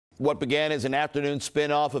What began as an afternoon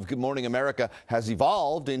spin-off of Good Morning America has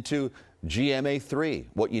evolved into GMA3,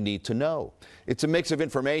 What You Need to Know. It's a mix of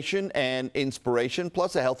information and inspiration,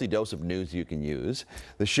 plus a healthy dose of news you can use.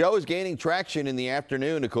 The show is gaining traction in the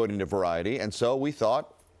afternoon, according to Variety, and so we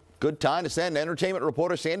thought, good time to send entertainment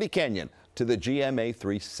reporter Sandy Kenyon to the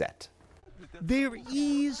GMA3 set. Their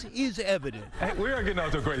ease is evident. Hey, we are getting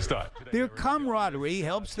off to a great start. Their camaraderie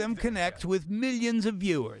helps them connect with millions of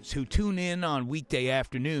viewers who tune in on weekday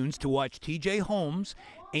afternoons to watch TJ Holmes,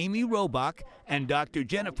 Amy Robach, and Dr.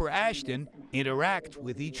 Jennifer Ashton interact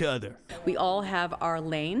with each other. We all have our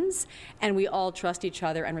lanes, and we all trust each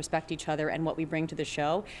other and respect each other and what we bring to the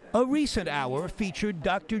show. A recent hour featured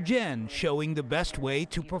Dr. Jen showing the best way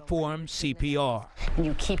to perform CPR.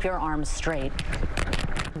 You keep your arms straight.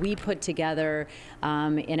 We put together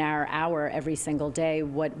in our hour every single day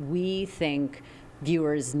what we think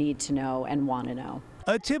viewers need to know and want to know.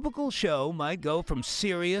 A typical show might go from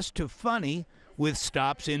serious to funny with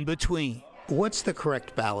stops in between. What's the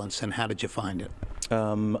correct balance and how did you find it?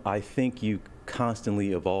 I think you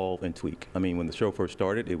constantly evolve and tweak. I mean, when the show first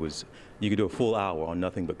started, you could do a full hour on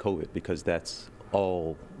nothing but COVID because that's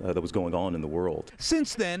all that was going on in the world.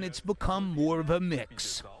 Since then, it's become more of a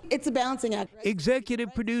mix. It's a balancing act.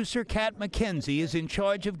 Executive producer Kat McKenzie is in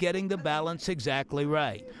charge of getting the balance exactly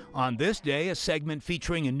right. On this day, a segment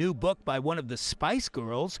featuring a new book by one of the Spice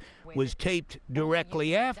Girls was taped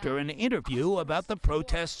directly after an interview about the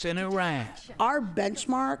protests in Iran. Our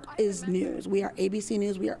benchmark is news. We are ABC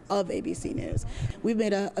News. We are of ABC News. We've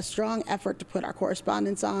made a strong effort to put our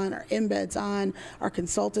correspondents on, our embeds on, our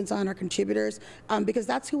consultants on, our contributors, because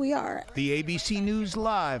that's who we are. The ABC News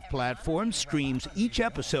Live platform streams each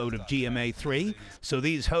episode of GMA3, so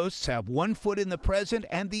these hosts have one foot in the present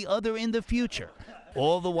and the other in the future,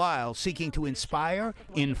 all the while seeking to inspire,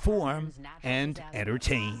 inform, and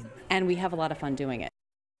entertain. And we have a lot of fun doing it.